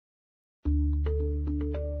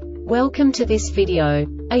Welcome to this video.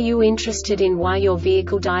 Are you interested in why your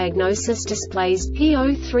vehicle diagnosis displays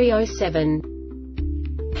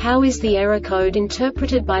P0307? How is the error code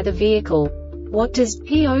interpreted by the vehicle? What does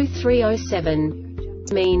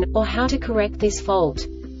P0307 mean, or how to correct this fault?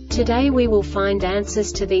 Today we will find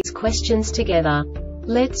answers to these questions together.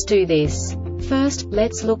 Let's do this. First,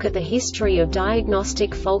 let's look at the history of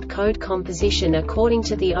diagnostic fault code composition according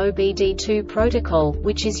to the OBD2 protocol,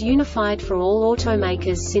 which is unified for all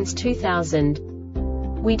automakers since 2000.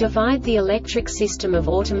 We divide the electric system of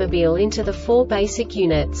automobile into the four basic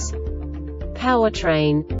units: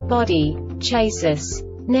 powertrain, body, chassis,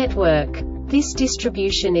 network. This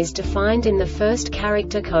distribution is defined in the first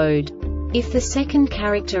character code. If the second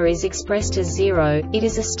character is expressed as 0, it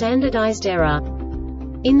is a standardized error.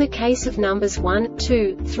 In the case of numbers 1,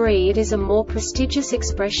 2, 3, it is a more prestigious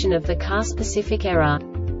expression of the car-specific error.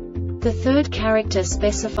 The third character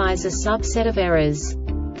specifies a subset of errors.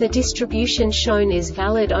 The distribution shown is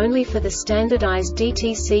valid only for the standardized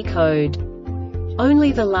DTC code.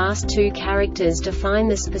 Only the last two characters define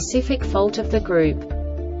the specific fault of the group.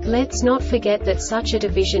 Let's not forget that such a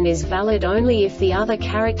division is valid only if the other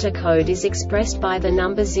character code is expressed by the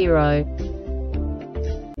number 0.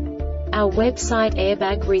 Our website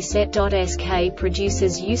airbagreset.sk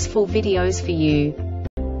produces useful videos for you.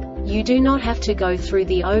 You do not have to go through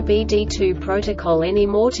the OBD2 protocol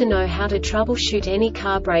anymore to know how to troubleshoot any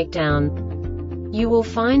car breakdown. You will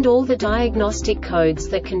find all the diagnostic codes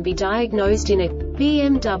that can be diagnosed in a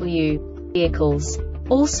BMW vehicles.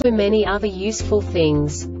 Also many other useful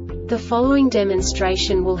things. The following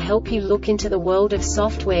demonstration will help you look into the world of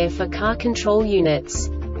software for car control units.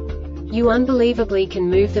 You unbelievably can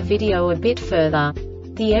move the video a bit further.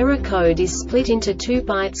 The error code is split into 2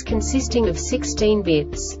 bytes consisting of 16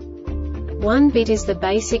 bits. 1 bit is the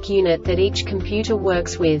basic unit that each computer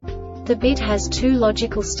works with. The bit has 2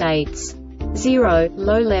 logical states: 0,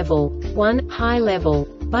 low level, 1, high level.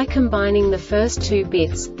 By combining the first 2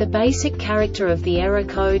 bits, the basic character of the error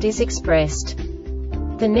code is expressed.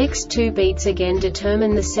 The next 2 beats again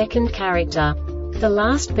determine the second character. The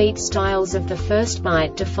last beat styles of the first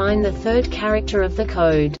byte define the third character of the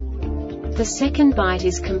code. The second byte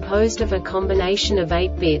is composed of a combination of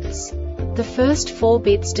 8 bits. The first 4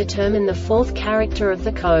 bits determine the fourth character of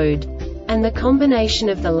the code. And the combination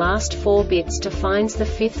of the last 4 bits defines the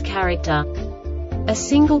fifth character. A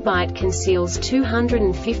single byte conceals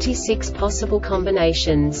 256 possible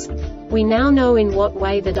combinations. We now know in what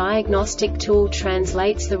way the diagnostic tool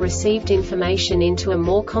translates the received information into a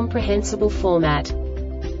more comprehensible format.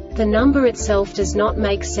 The number itself does not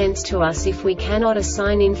make sense to us if we cannot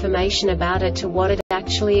assign information about it to what it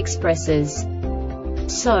actually expresses.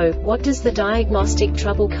 So, what does the Diagnostic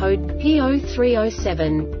Trouble Code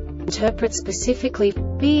P0307 interpret specifically for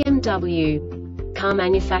BMW car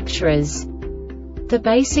manufacturers? The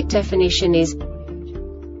basic definition is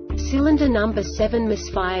cylinder number 7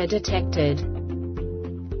 misfire detected.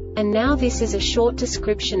 And now this is a short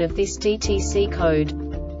description of this DTC code.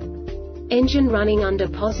 Engine running under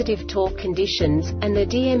positive torque conditions, and the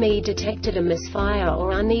DME detected a misfire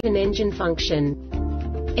or uneven engine function.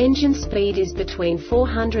 Engine speed is between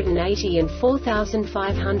 480 and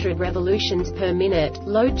 4,500 revolutions per minute,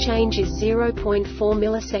 load change is 0.4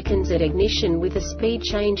 milliseconds at ignition with a speed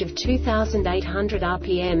change of 2,800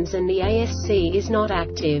 rpms and the ASC is not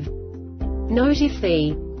active. Note if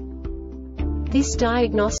this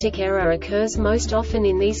diagnostic error occurs most often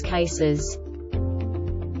in these cases: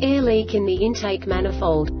 air leak in the intake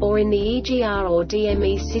manifold, or in the EGR/or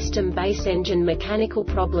DME system base engine mechanical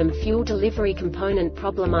problem fuel delivery component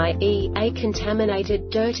problem i.e., a contaminated,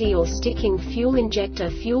 dirty or sticking fuel injector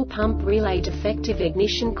fuel pump relay defective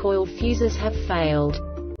ignition coil fuses have failed.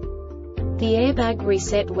 The Airbag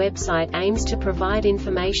Reset website aims to provide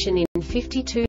information in 52